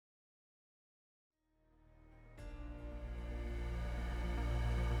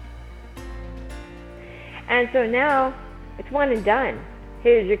And so now it's one and done.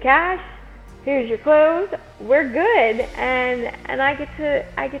 Here's your cash, here's your clothes, we're good. And I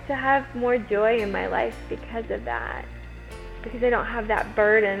get to have more joy in my life because of that. Because I don't have that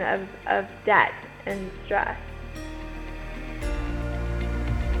burden of debt and stress.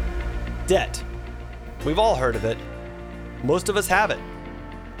 Debt. We've all heard of it. Most of us have it.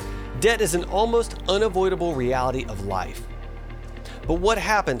 Debt is an almost unavoidable reality of life. But what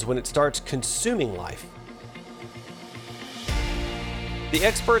happens when it starts consuming life? The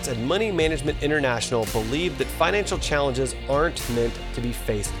experts at Money Management International believe that financial challenges aren't meant to be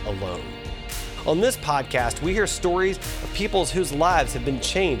faced alone. On this podcast, we hear stories of people whose lives have been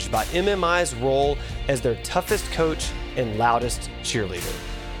changed by MMI's role as their toughest coach and loudest cheerleader.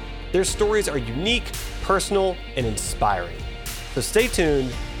 Their stories are unique, personal, and inspiring. So stay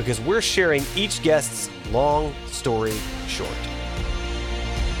tuned because we're sharing each guest's long story short.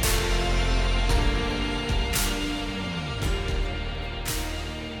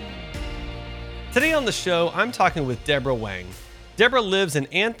 Today on the show, I'm talking with Deborah Wang. Deborah lives in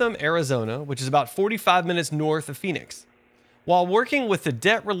Anthem, Arizona, which is about 45 minutes north of Phoenix. While working with the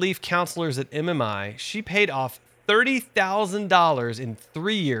debt relief counselors at MMI, she paid off $30,000 in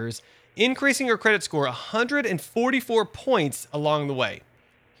 3 years, increasing her credit score 144 points along the way.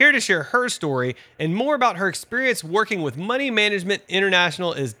 Here to share her story and more about her experience working with Money Management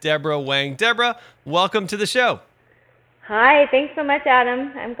International is Deborah Wang. Deborah, welcome to the show. Hi, thanks so much,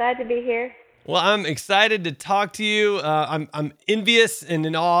 Adam. I'm glad to be here. Well, I'm excited to talk to you. I'm envious and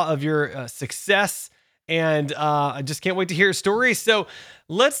in awe of your success, and I just can't wait to hear your story. So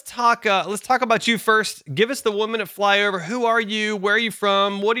let's talk about you first. Give us the 1 minute flyover. Who are you? Where are you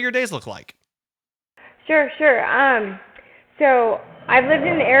from? What do your days look like? Sure. So I've lived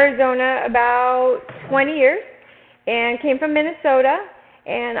in Arizona about 20 years and came from Minnesota.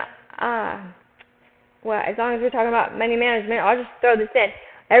 And well, as long as we're talking about money management, I'll just throw this in.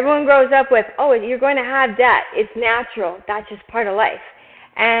 Everyone grows up with, oh, you're going to have debt. It's natural. That's just part of life.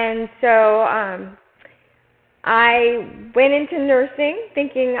 And so I went into nursing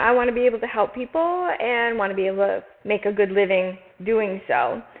thinking I want to be able to help people and want to be able to make a good living doing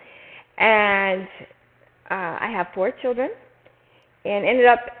so. And I have 4 children and ended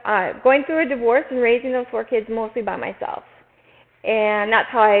up going through a divorce and raising those 4 kids mostly by myself. And that's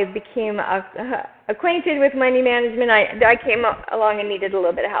how I became acquainted with money management. I came along and needed a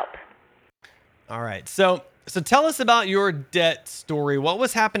little bit of help. All right. So tell us about your debt story. What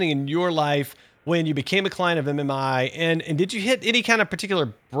was happening in your life when you became a client of MMI? And did you hit any kind of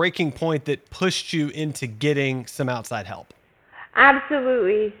particular breaking point that pushed you into getting some outside help?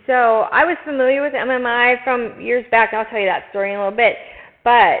 Absolutely. So I was familiar with MMI from years back. I'll tell you that story in a little bit.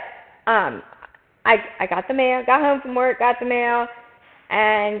 But I got the mail, got home from work, got the mail,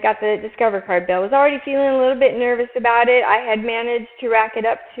 and got the Discover card bill. I was already feeling a little bit nervous about it. I had managed to rack it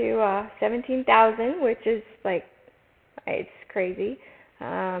up to $17,000, which is it's crazy.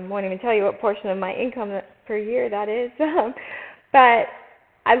 Won't even tell you what portion of my income per year that is. But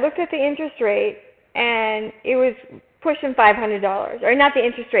I looked at the interest rate, and it was pushing $500. Or not the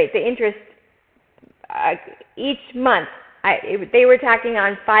interest rate, the interest each month. They were tacking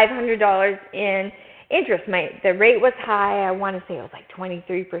on $500 in interest. The rate was high. I want to say it was like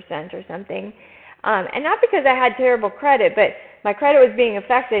 23% or something. And not because I had terrible credit, but my credit was being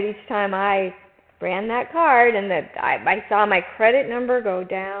affected each time I ran that card, and I saw my credit number go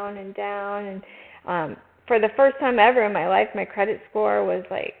down and down. And for the first time ever in my life, my credit score was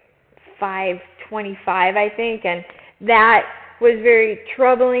like 525, I think, and that was very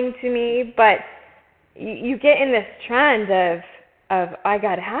troubling to me. But you get in this trend of I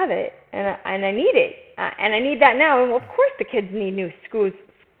gotta have it, and I need it, and I need that now. And of course, the kids need new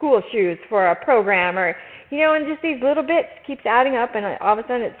school shoes for a program, or and just these little bits keeps adding up, and all of a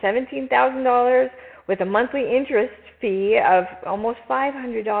sudden it's $17,000 with a monthly interest fee of almost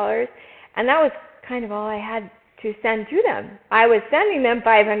 $500, and that was kind of all I had to send to them. I was sending them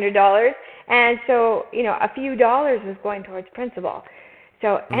 $500, and so a few dollars was going towards principal.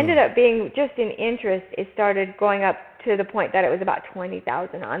 So ended up being just in interest. It started going up to the point that it was about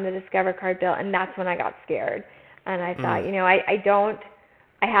 $20,000 on the Discover card bill, and that's when I got scared. And I thought,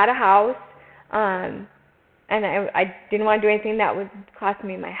 I had a house, and I didn't want to do anything that would cost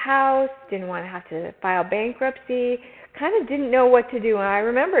me my house. Didn't want to have to file bankruptcy. Kind of didn't know what to do. And I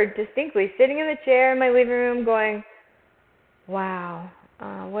remember distinctly sitting in the chair in my living room, going, "Wow,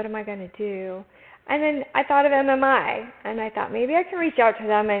 what am I going to do?" And then I thought of MMI, and I thought maybe I can reach out to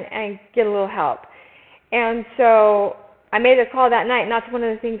them and get a little help. And so I made a call that night, and that's one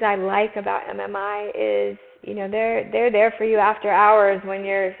of the things I like about MMI is they're there for you after hours when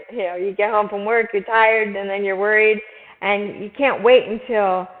you get home from work, you're tired, and then you're worried, and you can't wait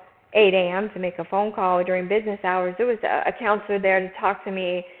until 8 a.m. to make a phone call during business hours. There was a counselor there to talk to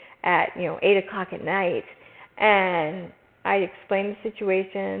me at 8 o'clock at night, and I explained the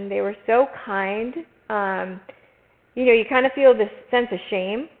situation. They were so kind. You kind of feel this sense of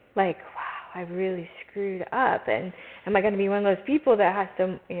shame, like, wow, I really screwed up, and am I going to be one of those people that has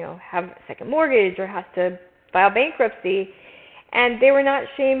to, have a second mortgage or has to file bankruptcy? And they were not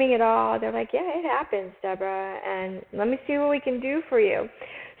shaming at all. They're like, yeah, it happens, Deborah, and let me see what we can do for you.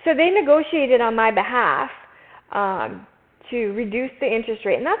 So they negotiated on my behalf to reduce the interest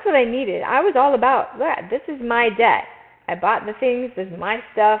rate, and that's what I needed. I was all about, look, this is my debt. I bought the things. This is my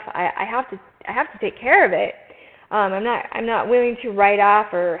stuff. I have to take care of it. I'm not willing to write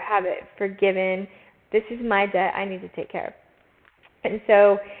off or have it forgiven. This is my debt. I need to take care of. And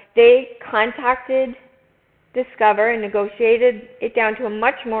so they contacted Discover and negotiated it down to a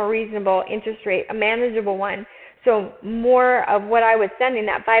much more reasonable interest rate, a manageable one. So more of what I was sending,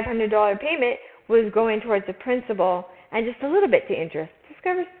 that $500 payment, was going towards the principal and just a little bit to interest.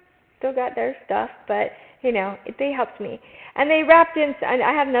 Discover still got their stuff, but they helped me. And they wrapped in,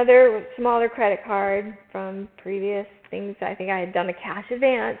 I had another smaller credit card from previous things. I think I had done a cash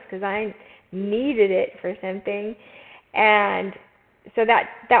advance because I needed it for something. And so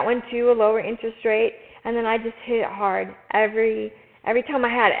that went to a lower interest rate. And then I just hit it hard. Every time I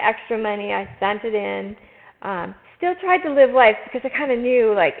had extra money, I sent it in. Still tried to live life because I kind of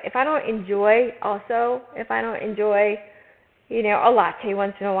knew, like, if I don't enjoy a latte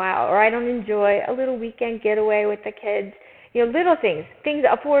once in a while, or I don't enjoy a little weekend getaway with the kids, little things,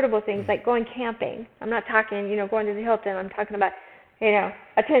 affordable things like going camping. I'm not talking, going to the Hilton. I'm talking about, a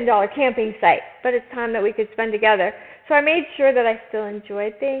 $10 camping site, but it's time that we could spend together. So I made sure that I still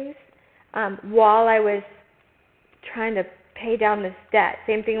enjoyed things while I was trying to pay down this debt.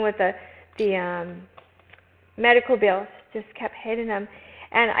 Same thing with the medical bills, just kept hitting them.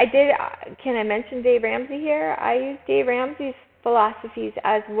 And I did, can I mention Dave Ramsey here? I use Dave Ramsey's philosophies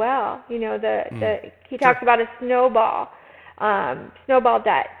as well. He talks about a snowball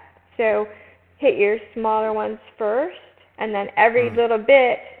debt. So hit your smaller ones first, and then every little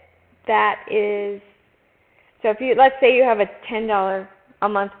bit that is, so let's say you have a $10 a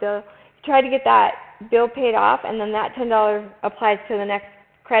month bill, try to get that bill paid off, and then that $10 applies to the next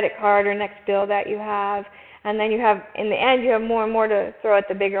credit card or next bill that you have. And then in the end, you have more and more to throw at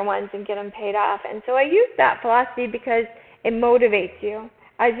the bigger ones and get them paid off. And so I use that philosophy because it motivates you.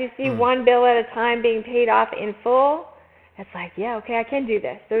 As you see one bill at a time being paid off in full, it's like, yeah, okay, I can do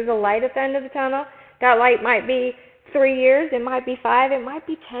this. There's a light at the end of the tunnel. That light might be 3 years, it might be 5, it might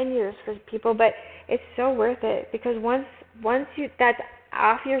be 10 years for people, but it's so worth it because once that's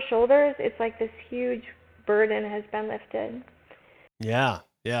off your shoulders, it's like this huge burden has been lifted. Yeah,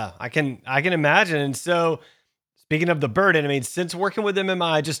 I can imagine. And so, speaking of the burden, I mean, since working with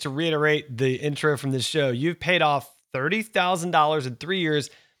MMI, just to reiterate the intro from this show, you've paid off $30,000 in 3 years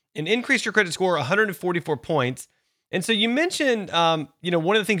and increased your credit score 144 points. And so you mentioned, one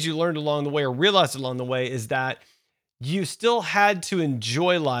of the things you learned along the way or realized along the way is that you still had to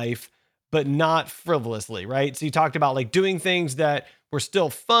enjoy life, but not frivolously, right? So you talked about like doing things that were still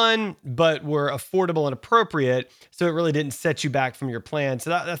fun, but were affordable and appropriate. So it really didn't set you back from your plan.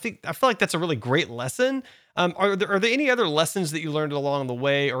 So I feel like that's a really great lesson. Are there any other lessons that you learned along the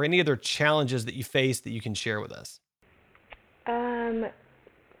way, or any other challenges that you faced that you can share with us?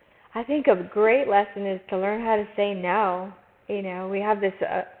 I think a great lesson is to learn how to say no. We have this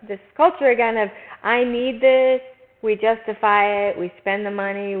culture again of I need this. We justify it. We spend the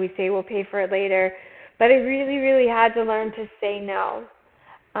money. We say we'll pay for it later. But I really, really had to learn to say no,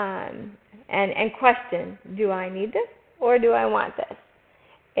 and question: do I need this or do I want this?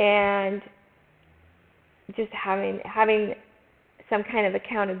 And just having some kind of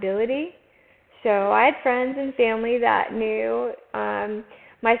accountability. So I had friends and family that knew.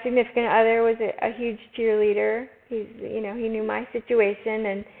 My significant other was a huge cheerleader. He knew my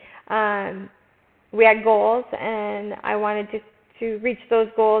situation, and we had goals, and I wanted to reach those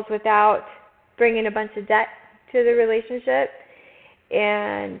goals without bringing a bunch of debt to the relationship.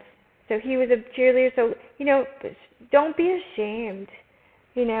 And so he was a cheerleader. So, don't be ashamed.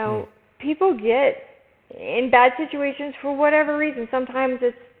 People get in bad situations for whatever reason. Sometimes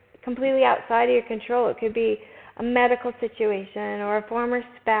it's completely outside of your control. It could be a medical situation or a former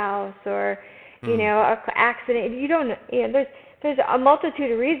spouse or, a accident. You don't, there's a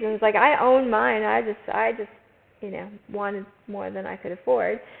multitude of reasons. Like I own mine. I just wanted more than I could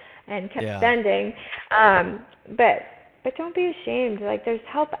afford and kept spending. But but don't be ashamed. Like, there's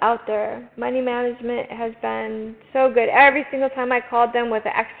help out there. Money management has been so good. Every single time I called them with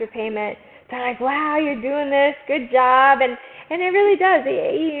an extra payment, they're like, "Wow, you're doing this. Good job." And it really does.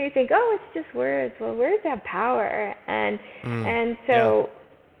 You think, "Oh, it's just words." Well, words have power. And so,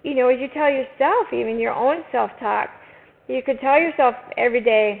 as you tell yourself, even your own self-talk, you could tell yourself every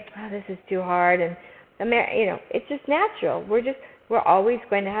day, "Oh, this is too hard." And it's just natural. We're always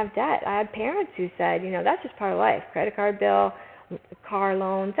going to have debt. I had parents who said, "That's just part of life. Credit card bill, car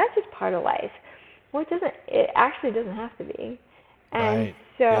loans, that's just part of life." Well, it actually doesn't have to be. And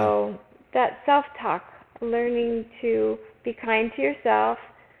so that self-talk, learning to be kind to yourself,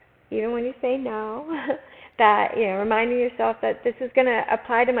 even when you say no, that, reminding yourself that this is going to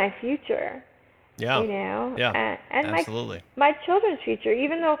apply to my future. Yeah. And absolutely. My children's future,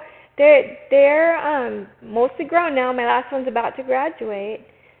 even though they're mostly grown now. My last one's about to graduate.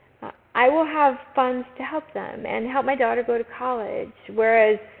 I will have funds to help them and help my daughter go to college.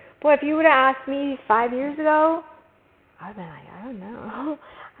 Whereas, boy, if you would have asked me 5 years ago, I'd been like, I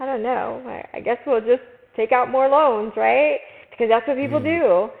don't know. I guess we'll just take out more loans, right? Because that's what people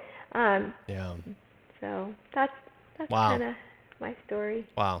do. So that's kind of my story.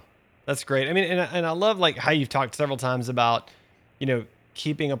 Wow, that's great. I mean, and I love like how you've talked several times about,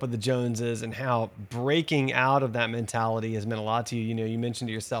 keeping up with the Joneses and how breaking out of that mentality has meant a lot to you. You mentioned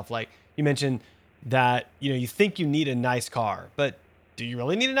to yourself, like you mentioned that, you think you need a nice car, but do you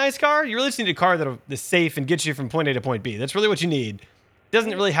really need a nice car? You really just need a car that'll is safe and gets you from point A to point B. That's really what you need. It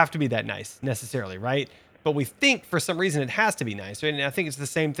doesn't really have to be that nice necessarily, right? But we think for some reason it has to be nice. Right? And I think it's the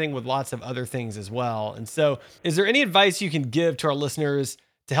same thing with lots of other things as well. And so is there any advice you can give to our listeners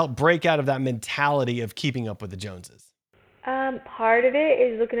to help break out of that mentality of keeping up with the Joneses? Part of it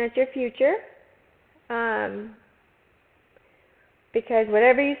is looking at your future, because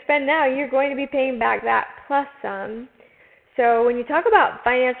whatever you spend now, you're going to be paying back that plus some. So when you talk about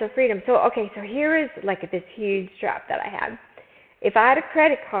financial freedom, so here is like this huge trap that I had. If I had a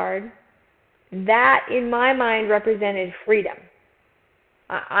credit card, that in my mind represented freedom.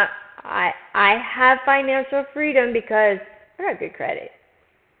 I have financial freedom because I got good credit,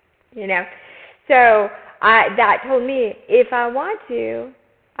 So that told me if I want to,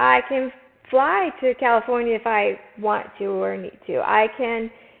 I can fly to California if I want to or need to. I'm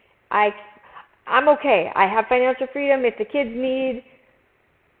okay. I have financial freedom. If the kids need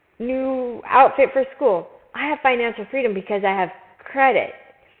new outfit for school, I have financial freedom because I have credit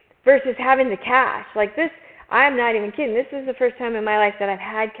versus having the cash. Like this, I'm not even kidding. This is the first time in my life that I've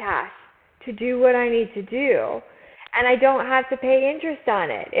had cash to do what I need to do. And I don't have to pay interest on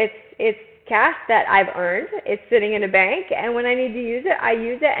it. It's cash that I've earned. It's sitting in a bank, and when I need to use it, I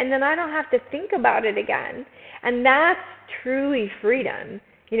use it, and then I don't have to think about it again. And that's truly freedom.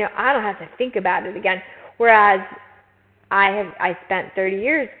 I don't have to think about it again. Whereas I spent 30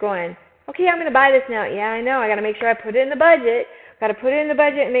 years going, okay, I'm going to buy this now. Yeah, I know. I got to make sure I put it in the budget. Got to put it in the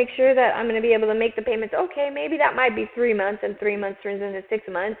budget and make sure that I'm going to be able to make the payments. Okay, maybe that might be 3 months, and 3 months turns into 6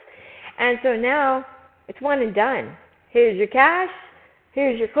 months. And so now it's one and done. Here's your cash.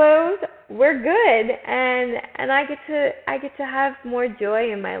 Here's your clothes. We're good, and I get to have more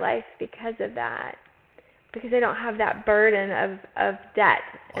joy in my life because of that, because I don't have that burden of debt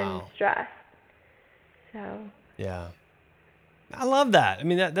and stress. So yeah, I love that. I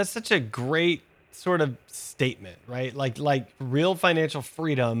mean, that's such a great sort of statement, right? Like real financial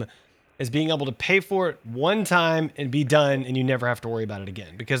freedom is being able to pay for it one time and be done, and you never have to worry about it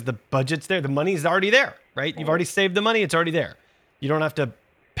again because the budget's there, the money's already there, right? You've already saved the money; it's already there. You don't have to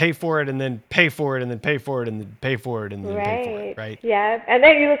pay for it and then pay for it and then pay for it and then pay for it and then pay for it, right? Yeah, and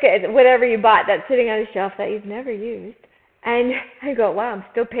then you look at whatever you bought that's sitting on the shelf that you've never used, and I go, wow, I'm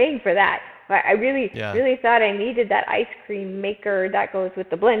still paying for that. I really thought I needed that ice cream maker that goes with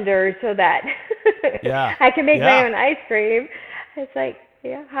the blender so that I can make my own ice cream. It's like,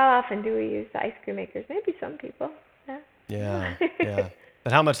 how often do we use the ice cream makers? Maybe some people. Yeah.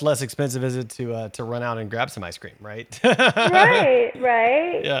 But how much less expensive is it to run out and grab some ice cream, right? Right.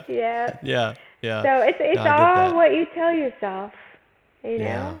 Yeah. So it's all what you tell yourself,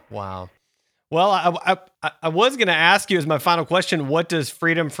 Yeah. Wow. Well, I was going to ask you as my final question, what does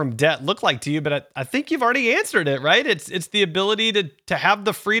freedom from debt look like to you? But I think you've already answered it, right? It's the ability to have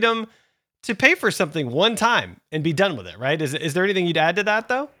the freedom to pay for something one time and be done with it, right? Is there anything you'd add to that,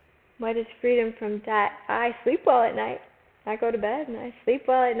 though? What is freedom from debt? I sleep well at night. I go to bed and I sleep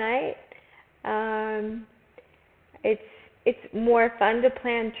well at night. It's more fun to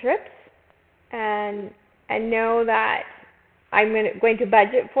plan trips and know that I'm going to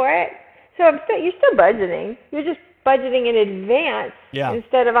budget for it. So you're still budgeting. You're just budgeting in advance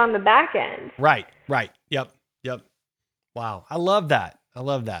instead of on the back end. Right. Yep. Wow. I love that.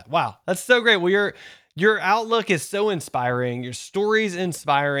 Wow. That's so great. Well, your outlook is so inspiring. Your story's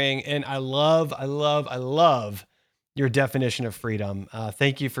inspiring. And I love your definition of freedom.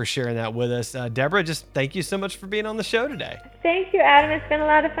 Thank you for sharing that with us. Deborah, just thank you so much for being on the show today. Thank you, Adam. It's been a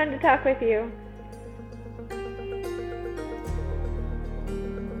lot of fun to talk with you.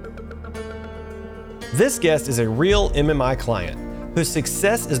 This guest is a real MMI client whose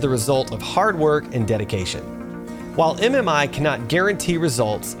success is the result of hard work and dedication. While MMI cannot guarantee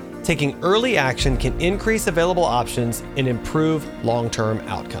results, taking early action can increase available options and improve long-term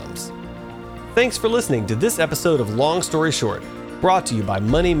outcomes. Thanks for listening to this episode of Long Story Short, brought to you by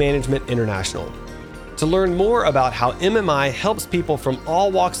Money Management International. To learn more about how MMI helps people from all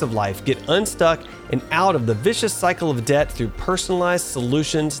walks of life get unstuck and out of the vicious cycle of debt through personalized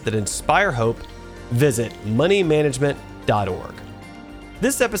solutions that inspire hope, visit moneymanagement.org.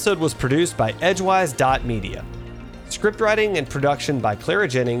 This episode was produced by Edgewise.media. Script writing and production by Clara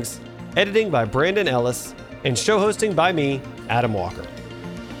Jennings, editing by Brandon Ellis, and show hosting by me, Adam Walker.